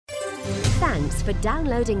Thanks for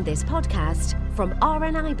downloading this podcast from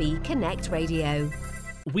RNIB Connect Radio.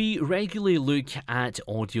 We regularly look at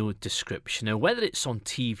audio description, now whether it's on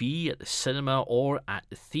TV, at the cinema or at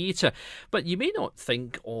the theatre, but you may not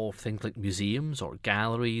think of things like museums or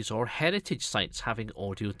galleries or heritage sites having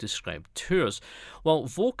audio described tours. Well,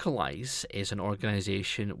 VocalEyes is an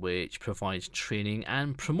organisation which provides training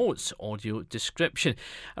and promotes audio description.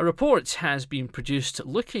 A report has been produced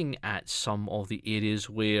looking at some of the areas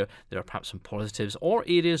where there are perhaps some positives or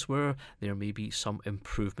areas where there may be some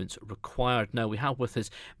improvements required. Now we have with us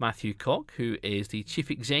Matthew Cock, who is the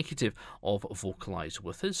Chief Executive of VocalEyes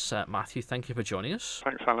with us. Matthew, thank you for joining us.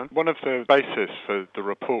 Thanks, Alan. One of the bases for the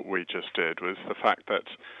report we just did was the fact that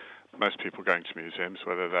most people going to museums,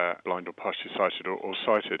 whether they're blind or partially sighted or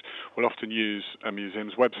sighted, will often use a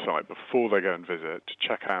museum's website before they go and visit to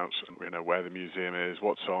check out, where the museum is,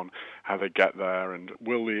 what's on, how they get there, and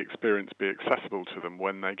will the experience be accessible to them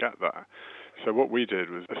when they get there. So what we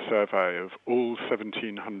did was a survey of all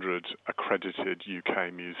 1,700 accredited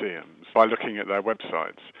UK museums by looking at their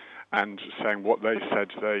websites and saying what they said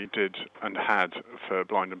they did and had for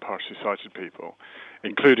blind and partially sighted people,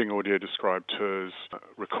 including audio described tours,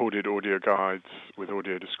 recorded audio guides with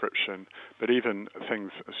audio description, but even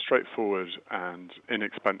things as straightforward and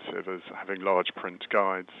inexpensive as having large print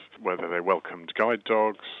guides, whether they welcomed guide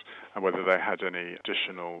dogs, and whether they had any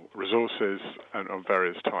additional resources and of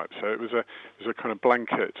various types. So it was a kind of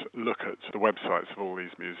blanket look at the websites of all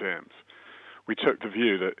these museums. We took the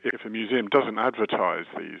view that if a museum doesn't advertise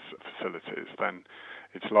these facilities, then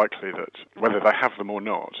it's likely that whether they have them or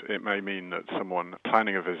not, it may mean that someone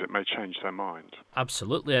planning a visit may change their mind.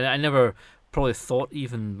 Absolutely. And I never probably thought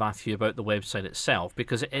even, Matthew, about the website itself,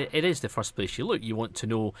 because it is the first place you look. You want to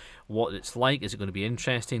know what it's like. Is it going to be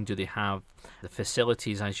interesting? Do they have the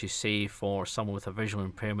facilities, as you say, for someone with a visual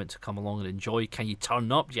impairment to come along and enjoy? Can you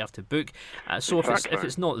turn up? Do you have to book? So Exactly. if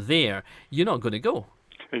it's not there, you're not going to go.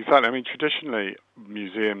 Exactly. I mean, traditionally,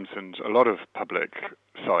 museums and a lot of public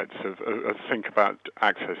sites think about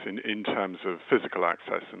access in terms of physical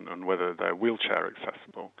access and whether they're wheelchair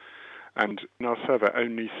accessible. And in our survey,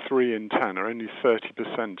 only 3 in 10, or only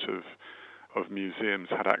 30% of museums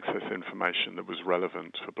had access information that was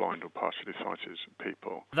relevant for blind or partially sighted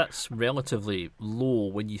people. That's relatively low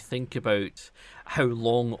when you think about how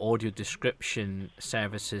long audio description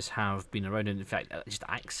services have been around, and in fact, just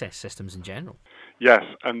access systems in general. Yes,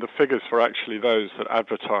 and the figures for actually those that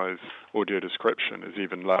advertise audio description is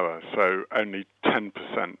even lower. So only 10%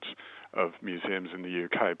 of museums in the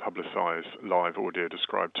UK publicise live audio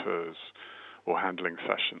described tours or handling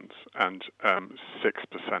sessions, and 6%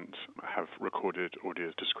 have recorded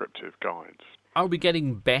audio descriptive guides. Are we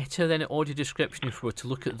getting better than at audio description if we were to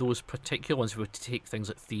look at those particular ones, if we were to take things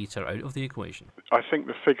like theatre out of the equation? I think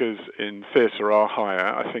the figures in theatre are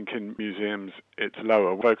higher. I think in museums it's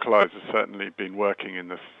lower. VocalEyes has certainly been working in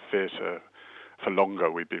the theatre for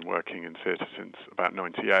longer. We've been working in theatre since about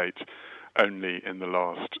 98. Only in the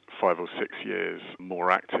last 5 or 6 years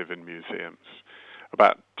more active in museums.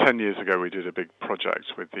 About 10 years ago, we did a big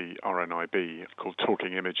project with the RNIB called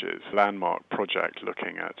Talking Images, a landmark project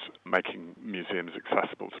looking at making museums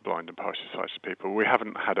accessible to blind and partially sighted people. We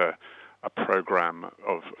haven't had a program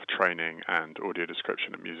of training and audio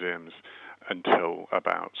description at museums until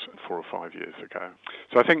about 4 or 5 years ago.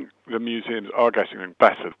 So I think the museums are getting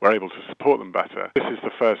better. We're able to support them better. This is the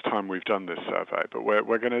first time we've done this survey, but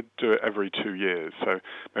we're going to do it every 2 years. So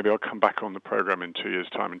maybe I'll come back on the program in 2 years'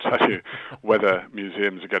 time and tell you whether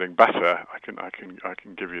museums are getting better. I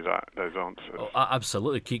can give you those answers. Oh,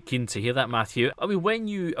 absolutely. Keen to hear that, Matthew. I mean, when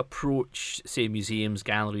you approach, say, museums,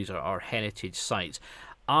 galleries or heritage sites,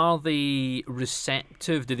 are they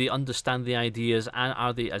receptive? Do they understand the ideas? And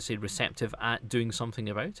are they, as I say, receptive at doing something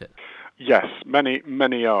about it? Yes, many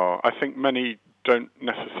are. I think many don't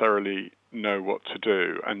necessarily know what to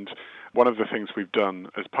do. And one of the things we've done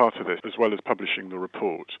as part of this, as well as publishing the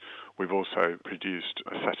report, we've also produced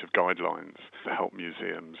a set of guidelines to help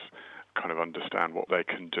museums kind of understand what they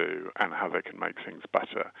can do and how they can make things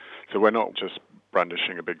better. So we're not just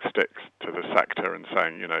brandishing a big stick to the sector and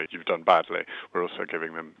saying, you've done badly. We're also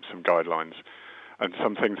giving them some guidelines and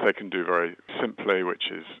some things they can do very simply,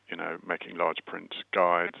 which is, making large print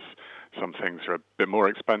guides. Some things are a bit more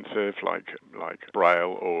expensive, like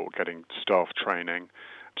Braille, or getting staff training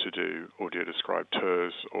to do audio described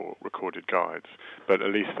tours or recorded guides, but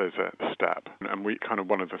at least there's a step. And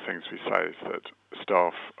one of the things we say is that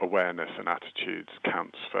staff awareness and attitudes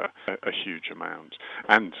counts for a huge amount,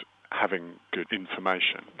 and having good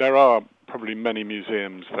information. There are probably many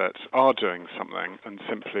museums that are doing something and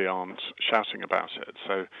simply aren't shouting about it.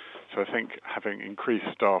 So I think having increased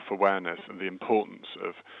staff awareness of the importance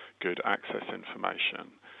of good access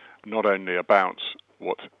information, not only about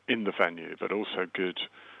what's in the venue, but also good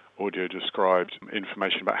audio-described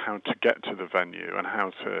information about how to get to the venue and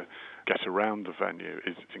how to get around the venue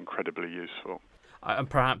is incredibly useful. And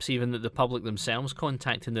perhaps even that the public themselves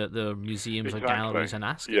contacting the museums or galleries and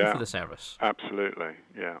asking for the service. Absolutely,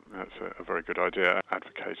 yeah. That's a very good idea,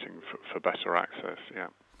 advocating for better access, yeah.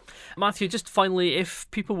 Matthew, just finally, if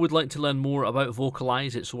people would like to learn more about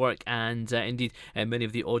VocalEyes, its work, and indeed many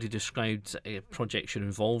of the audio-described projects you're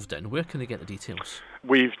involved in, where can they get the details?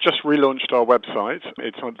 We've just relaunched our website.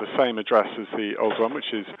 It's on the same address as the old one,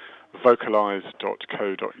 which is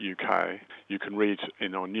vocaleyes.co.uk. You can read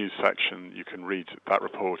in our news section, you can read that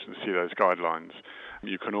report and see those guidelines.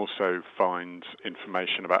 You can also find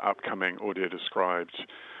information about upcoming audio-described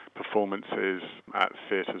performances at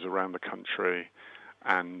theatres around the country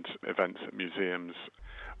and events at museums,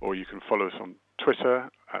 or you can follow us on Twitter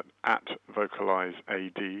at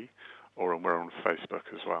VocalEyesAD, or we're on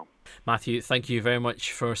Facebook as well. Matthew, thank you very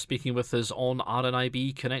much for speaking with us on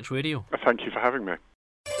RNIB Connect Radio. Thank you for having me.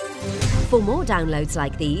 For more downloads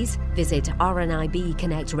like these, visit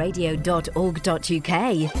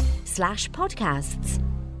rnibconnectradio.org.uk/podcasts.